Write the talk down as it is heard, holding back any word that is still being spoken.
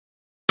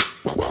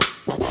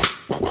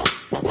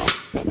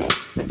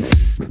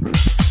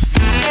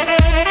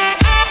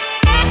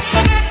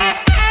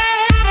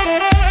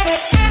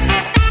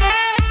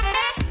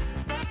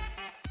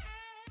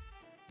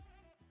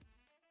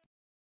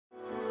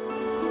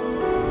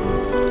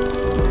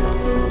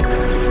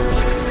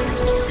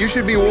You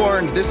should be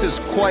warned, this is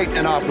quite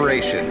an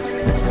operation.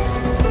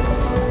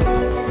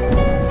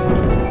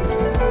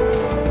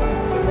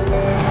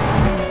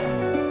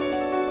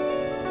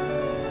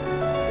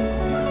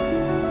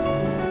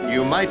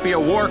 You might be a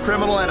war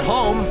criminal at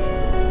home,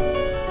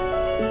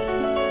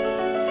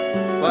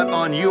 but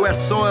on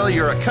US soil,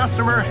 you're a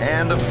customer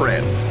and a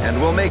friend, and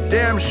we'll make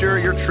damn sure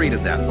you're treated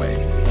that way.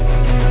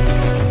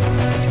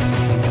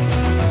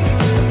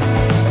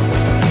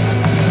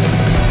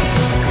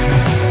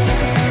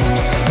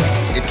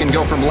 It can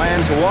go from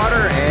land to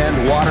water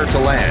and water to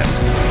land.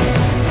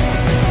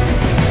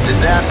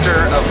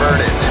 Disaster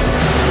averted.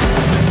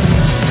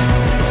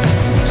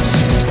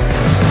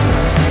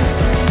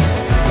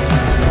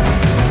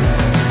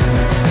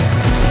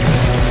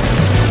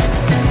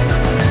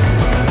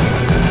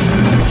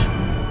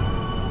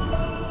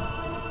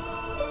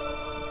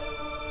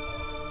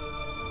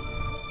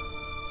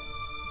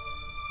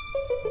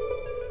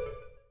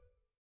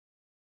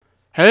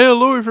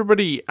 Hello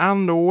everybody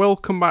and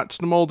welcome back to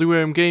the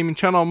MoldyWorm gaming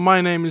channel.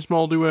 My name is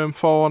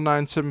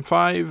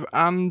MoldyWorm41975,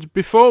 and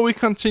before we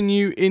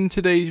continue in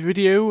today's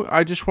video,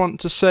 I just want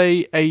to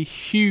say a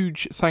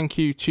huge thank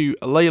you to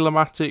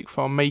Aquatic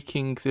for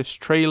making this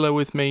trailer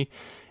with me.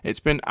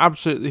 It's been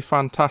absolutely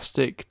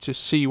fantastic to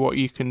see what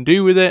you can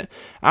do with it,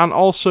 and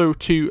also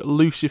to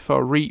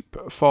Lucifer Reap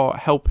for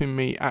helping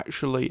me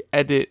actually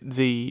edit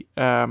the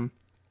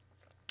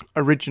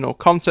original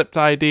concept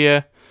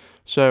idea.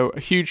 So a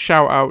huge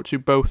shout out to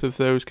both of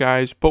those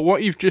guys. But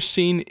what you've just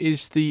seen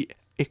is the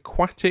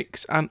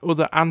Aquatics and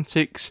Other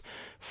Antics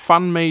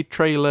fan-made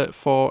trailer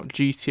for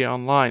GTA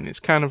Online. It's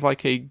kind of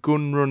like a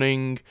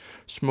gun-running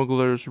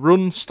Smuggler's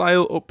Run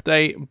style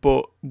update,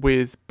 but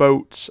with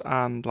boats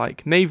and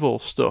like naval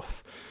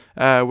stuff,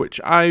 which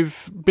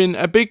I've been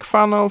a big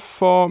fan of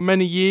for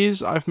many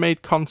years. I've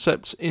made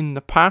concepts in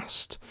the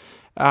past,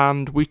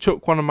 and we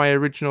took one of my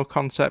original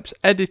concepts,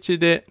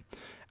 edited it,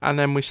 and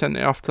then we sent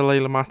it off to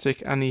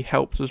Aquatic and he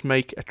helped us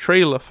make a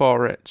trailer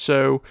for it.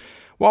 So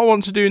what I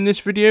want to do in this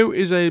video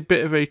is a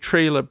bit of a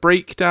trailer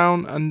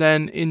breakdown, and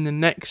then in the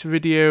next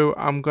video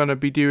I'm going to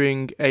be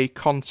doing a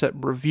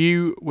concept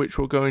review which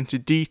will go into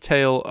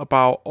detail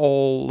about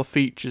all the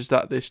features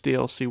that this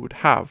DLC would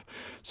have.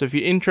 So if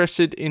you're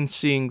interested in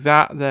seeing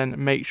that, then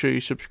make sure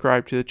you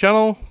subscribe to the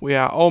channel. We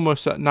are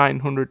almost at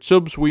 900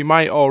 subs. We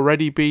might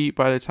already be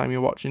by the time you're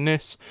watching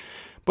this.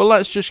 But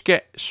let's just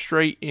get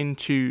straight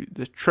into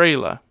the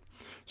trailer.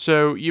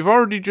 So you've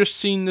already just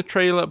seen the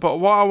trailer, but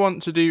what I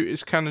want to do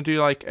is kind of do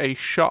like a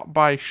shot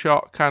by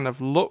shot kind of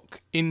look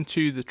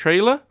into the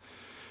trailer.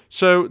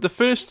 So the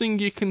first thing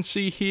you can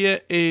see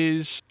here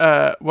is,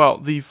 well,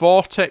 the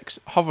Vortex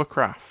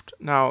hovercraft.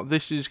 Now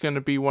this is going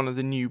to be one of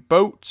the new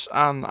boats,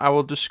 and I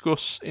will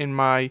discuss in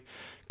my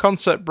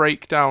concept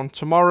breakdown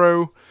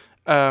tomorrow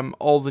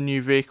all the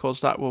new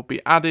vehicles that will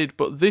be added,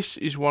 but this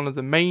is one of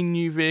the main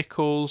new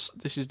vehicles.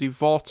 This is the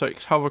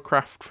Vortex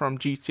hovercraft from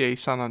GTA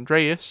San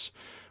Andreas,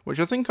 which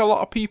I think a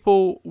lot of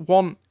people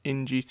want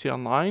in GTA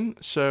Online.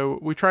 So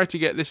we tried to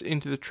get this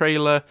into the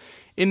trailer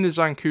in the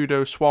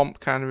Zancudo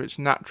swamp, kind of its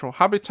natural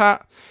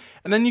habitat.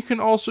 And then you can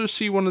also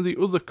see one of the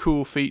other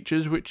cool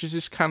features, which is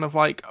this kind of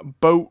like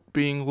boat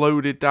being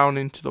loaded down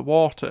into the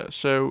water.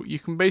 So you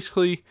can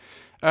basically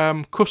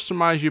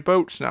customize your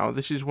boats now.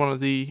 This is one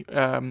of the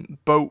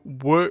boat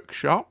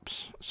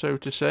workshops, so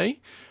to say.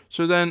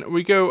 So then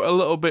we go a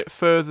little bit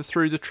further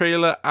through the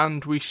trailer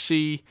and we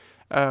see,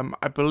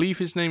 I believe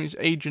his name is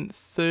Agent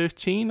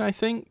 13, I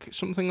think,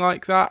 something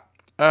like that.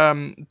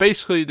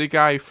 Basically the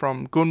guy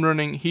from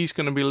Gunrunning, he's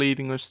going to be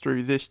leading us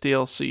through this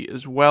DLC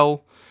as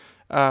well.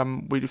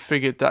 We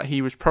figured that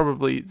he was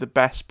probably the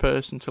best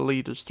person to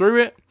lead us through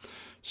it.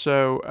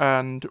 So,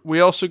 and we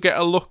also get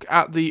a look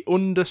at the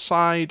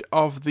underside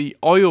of the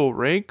oil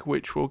rig,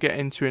 which we'll get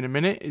into in a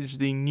minute, is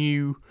the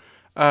new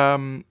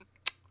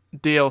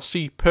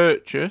DLC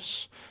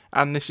purchase.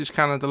 And this is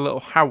kind of the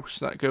little house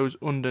that goes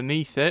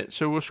underneath it.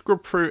 So we'll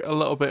scrub through a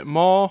little bit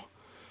more.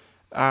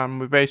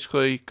 We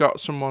basically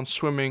got someone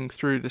swimming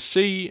through the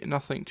sea,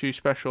 nothing too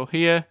special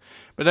here.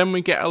 But then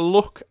we get a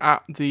look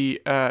at the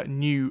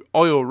new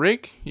oil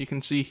rig. You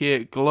can see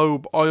here,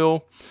 Globe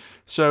Oil.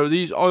 So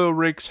these oil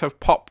rigs have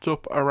popped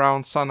up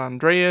around San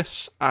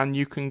Andreas, and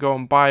you can go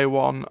and buy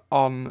one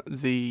on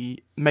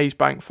the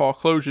Mazebank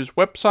Foreclosures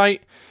website,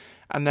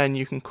 and then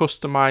you can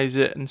customize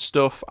it and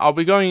stuff. I'll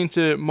be going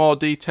into more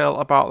detail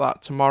about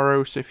that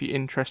tomorrow, so if you're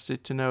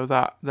interested to know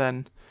that,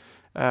 then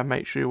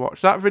make sure you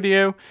watch that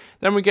video.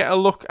 Then we get a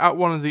look at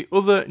one of the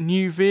other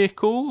new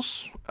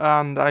vehicles,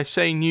 and I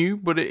say new,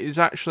 but it is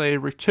actually a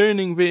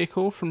returning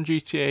vehicle from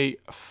GTA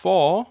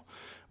 4.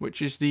 Which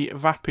is the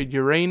Vapid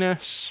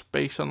Uranus,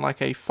 based on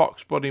like a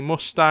Fox body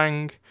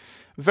Mustang.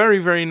 Very,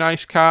 very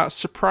nice car.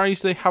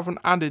 Surprised they haven't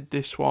added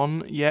this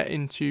one yet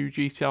into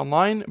GTA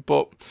Online,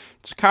 but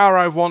it's a car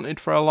I've wanted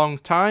for a long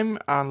time,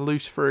 and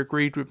Lucifer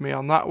agreed with me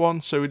on that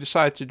one, so we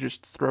decided to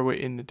just throw it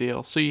in the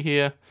DLC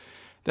here.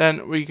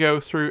 Then we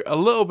go through a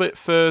little bit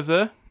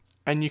further,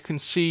 and you can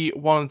see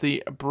one of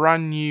the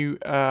brand new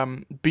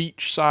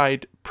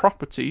beachside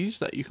properties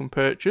that you can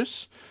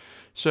purchase.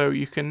 So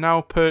you can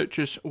now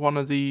purchase one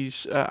of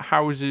these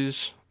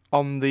houses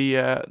on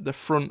the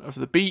front of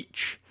the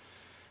beach,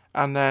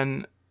 and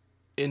then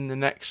in the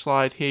next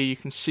slide here you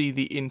can see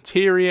the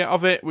interior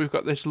of it. We've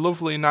got this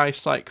lovely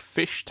nice like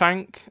fish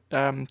tank,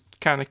 kind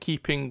of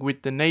keeping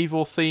with the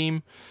naval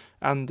theme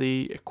and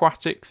the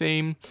aquatic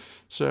theme.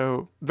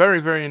 So very,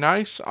 very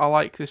nice. I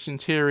like this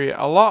interior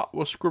a lot.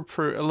 We'll scrub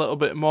through it a little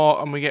bit more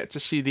and we get to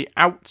see the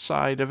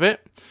outside of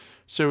it.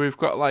 So we've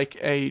got like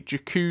a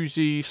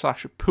jacuzzi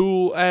slash a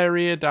pool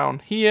area down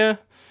here.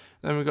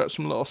 Then we've got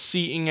some little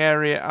seating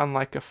area and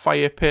like a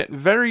fire pit.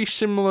 Very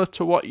similar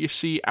to what you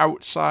see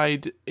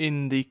outside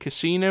in the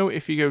casino.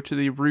 If you go to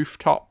the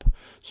rooftop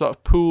sort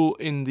of pool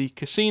in the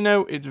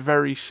casino, it's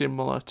very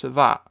similar to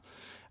that.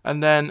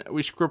 And then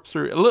we scrub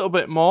through a little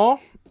bit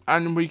more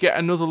and we get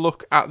another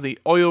look at the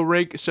oil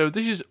rig. So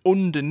this is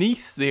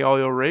underneath the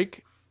oil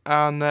rig,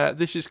 and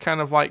this is kind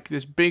of like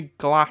this big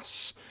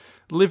glass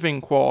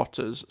living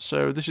quarters.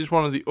 So this is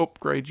one of the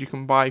upgrades you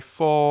can buy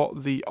for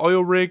the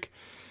oil rig,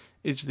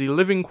 is the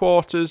living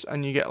quarters,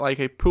 and you get like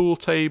a pool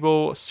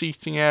table, a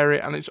seating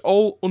area, and it's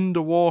all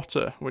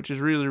underwater, which is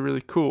really,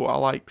 really cool. I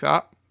like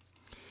that.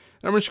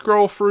 Then we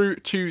scroll through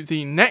to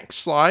the next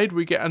slide,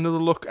 we get another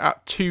look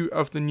at two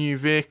of the new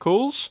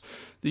vehicles.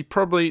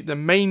 Probably the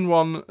main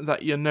one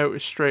that you'll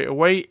notice straight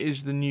away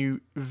is the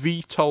new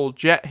VTOL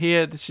jet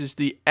here. This is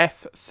the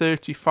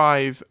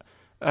F-35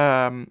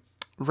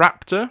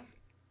 Raptor,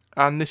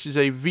 and this is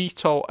a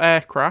VTOL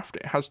aircraft.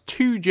 It has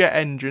two jet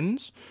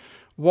engines,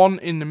 one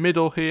in the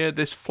middle here.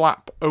 This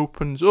flap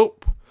opens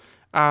up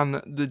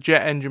and the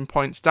jet engine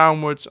points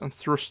downwards and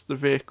thrusts the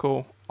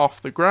vehicle off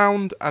the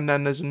ground, and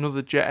then there's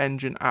another jet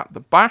engine at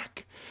the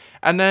back.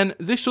 And then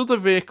this other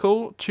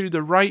vehicle to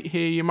the right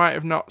here, you might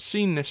have not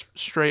seen this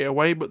straight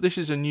away, but this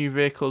is a new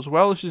vehicle as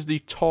well. This is the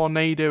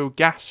Tornado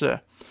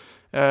Gasser.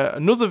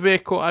 Another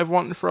vehicle I've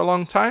wanted for a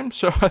long time,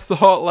 so I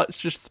thought let's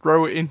just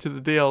throw it into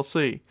the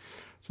DLC.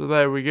 So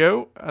there we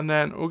go, and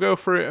then we'll go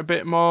through it a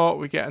bit more.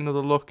 We get another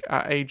look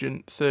at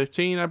Agent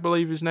 13, I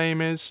believe his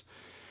name is.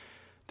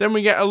 Then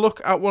we get a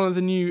look at one of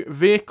the new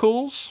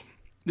vehicles.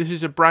 This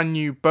is a brand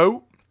new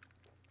boat.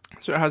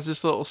 So it has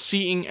this little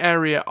seating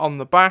area on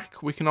the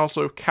back. We can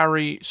also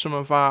carry some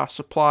of our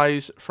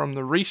supplies from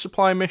the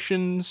resupply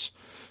missions.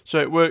 So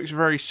it works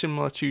very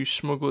similar to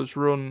Smuggler's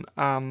Run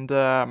and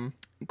Gun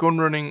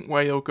Running,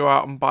 where you'll go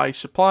out and buy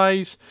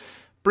supplies,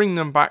 bring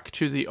them back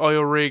to the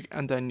oil rig,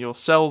 and then you'll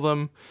sell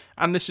them.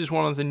 And this is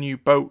one of the new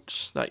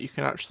boats that you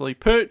can actually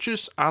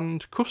purchase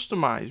and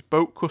customize.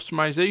 Boat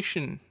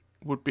customization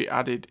would be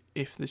added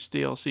if this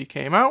DLC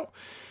came out.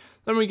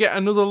 Then we get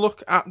another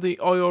look at the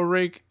oil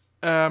rig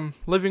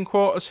living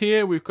quarters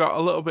here. We've got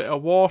a little bit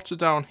of water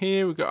down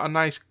here. We've got a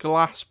nice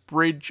glass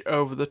bridge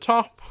over the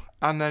top,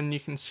 and then you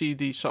can see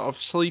the sort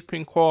of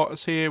sleeping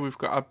quarters here. We've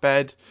got a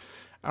bed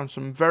and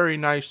some very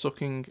nice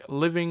looking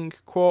living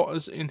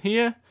quarters in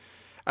here.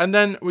 And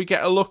then we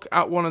get a look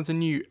at one of the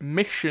new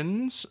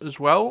missions as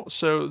well.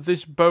 So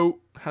this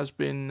boat has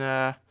been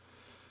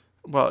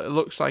well, it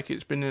looks like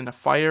it's been in a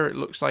fire. It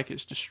looks like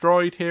it's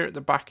destroyed here at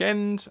the back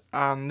end,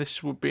 and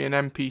this would be an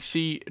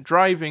NPC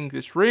driving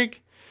this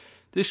rig.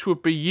 This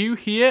would be you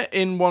here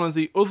in one of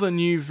the other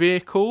new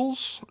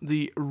vehicles,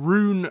 the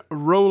Rune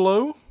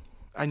Rolo,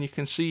 and you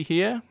can see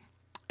here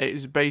it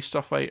is based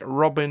off a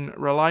Robin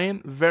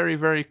Reliant. Very,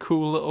 very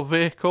cool little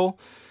vehicle.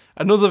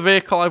 Another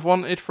vehicle I've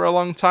wanted for a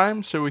long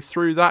time, so we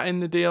threw that in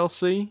the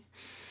DLC.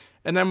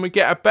 And then we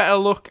get a better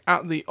look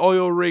at the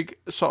oil rig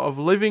sort of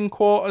living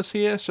quarters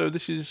here. So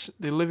this is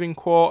the living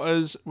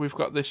quarters. We've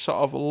got this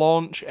sort of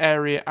launch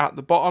area at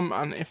the bottom,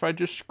 and if I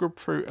just scrub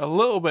through a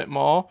little bit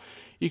more,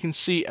 you can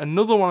see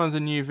another one of the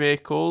new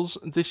vehicles.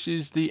 This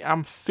is the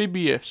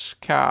amphibious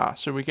car.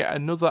 So we get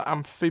another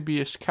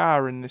amphibious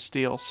car in this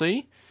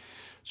DLC.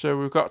 So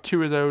we've got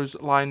two of those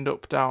lined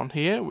up down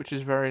here, which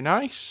is very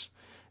nice.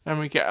 And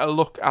we get a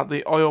look at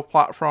the oil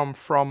platform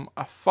from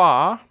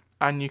afar,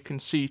 and you can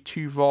see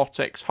two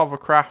Vortex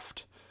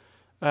hovercraft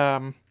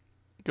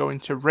going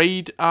to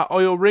raid our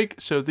oil rig.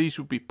 So these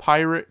would be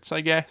pirates,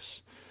 I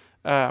guess.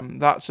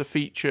 That's a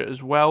feature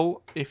as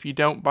well. If you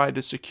don't buy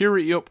the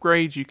security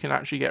upgrades, you can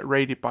actually get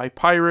raided by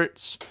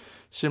pirates,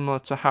 similar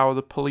to how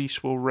the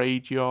police will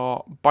raid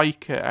your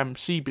biker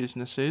MC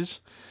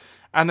businesses.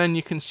 And then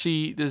you can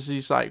see there's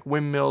these like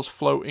windmills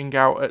floating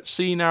out at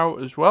sea now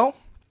as well.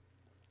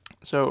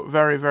 So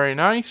very, very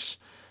nice.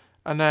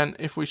 And then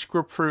if we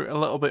scrub through a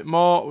little bit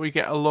more, we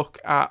get a look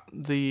at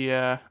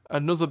the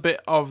another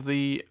bit of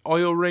the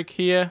oil rig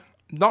here.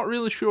 Not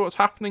really sure what's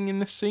happening in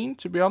this scene,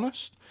 to be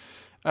honest.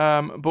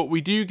 But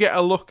we do get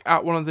a look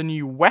at one of the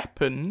new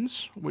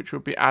weapons which will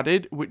be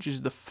added, which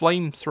is the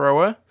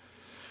flamethrower.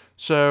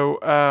 So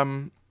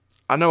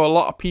I know a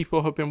lot of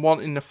people have been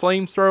wanting the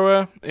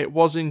flamethrower. It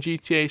was in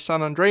GTA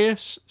San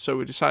Andreas, so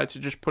we decided to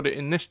just put it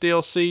in this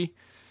DLC.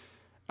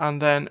 And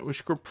then we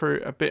scrub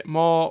through a bit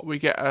more. We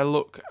get a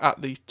look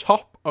at the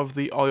top of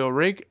the oil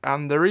rig,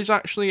 and there is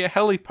actually a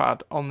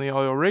helipad on the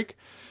oil rig.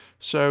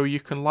 So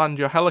you can land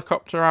your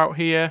helicopter out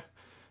here,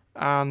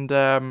 and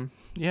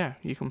yeah,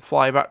 you can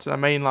fly back to the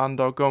mainland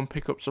or go and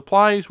pick up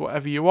supplies,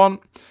 whatever you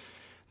want.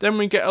 Then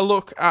we get a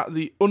look at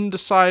the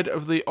underside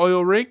of the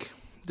oil rig.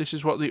 This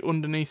is what the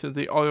underneath of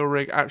the oil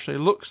rig actually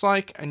looks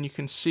like, and you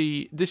can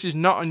see this is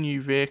not a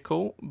new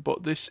vehicle,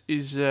 but this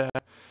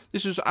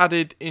was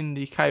added in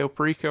the Cayo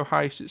Perico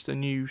heist. It's the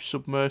new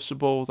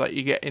submersible that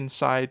you get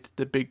inside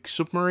the big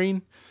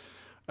submarine.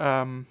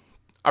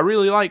 I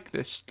really like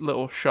this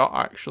little shot,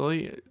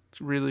 actually. It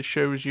really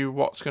shows you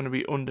what's going to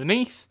be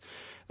underneath.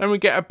 Then we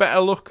get a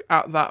better look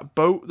at that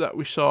boat that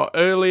we saw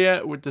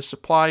earlier with the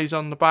supplies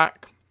on the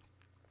back.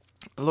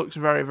 It looks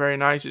very, very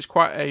nice. It's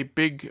quite a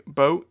big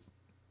boat,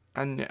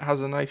 and it has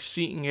a nice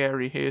seating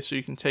area here so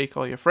you can take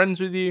all your friends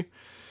with you.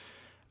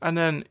 And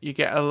then you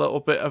get a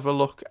little bit of a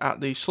look at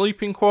the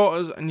sleeping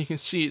quarters, and you can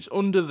see it's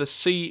under the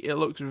sea. It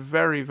looks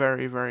very,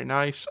 very, very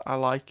nice. I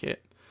like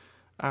it.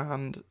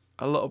 And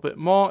a little bit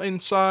more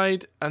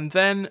inside, and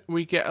then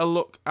we get a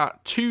look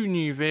at two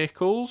new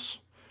vehicles.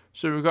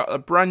 So we've got a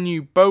brand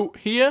new boat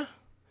here,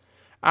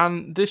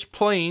 and this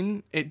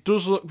plane, it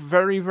does look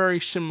very, very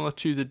similar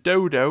to the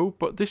Dodo,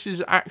 but this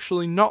is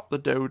actually not the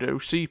Dodo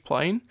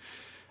seaplane.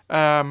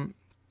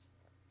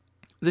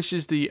 This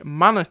is the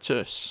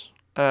Manitus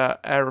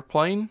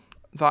aeroplane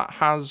that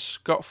has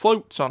got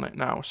floats on it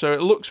now. So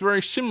it looks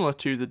very similar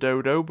to the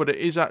Dodo, but it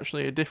is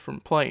actually a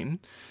different plane.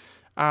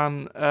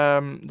 And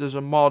there's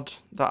a mod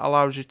that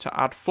allows you to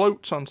add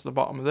floats onto the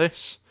bottom of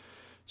this.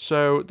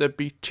 So there'd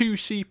be two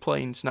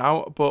seaplanes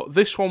now, but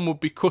this one would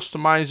be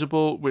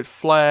customizable with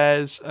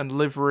flares and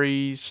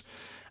liveries,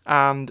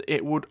 and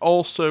it would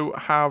also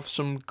have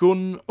some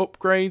gun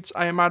upgrades,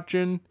 I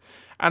imagine.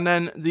 And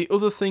then the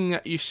other thing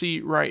that you see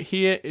right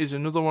here is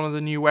another one of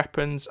the new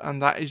weapons, and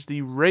that is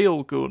the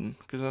railgun,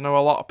 because I know a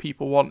lot of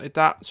people wanted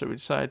that, so we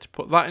decided to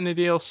put that in the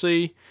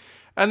DLC.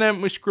 And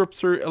then we scrub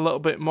through a little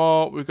bit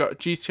more. We've got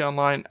GT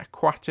Online,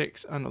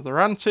 Aquatics, and Other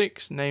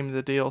Antics, name of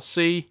the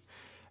DLC.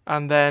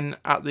 And then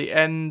at the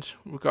end,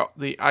 we've got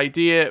the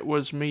idea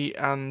was me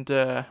and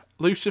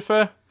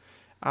Lucifer,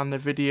 and the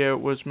video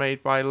was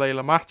made by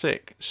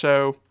Layla-Matic.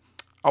 So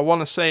I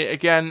want to say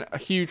again, a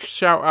huge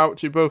shout out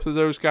to both of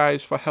those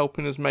guys for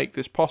helping us make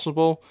this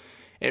possible.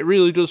 It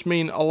really does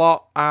mean a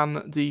lot,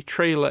 and the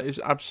trailer is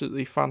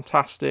absolutely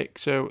fantastic.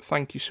 So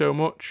thank you so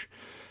much.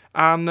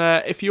 And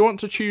if you want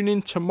to tune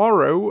in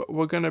tomorrow,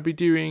 we're going to be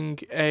doing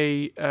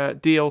a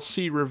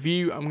DLC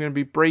review. I'm going to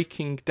be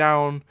breaking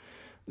down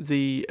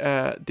the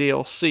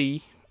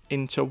DLC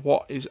into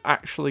what is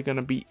actually going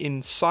to be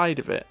inside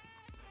of it.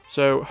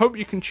 So hope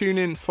you can tune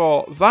in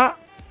for that.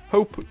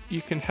 Hope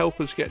you can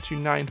help us get to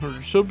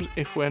 900 subs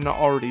if we're not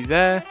already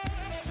there.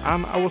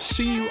 And I will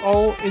see you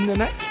all in the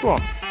next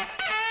one.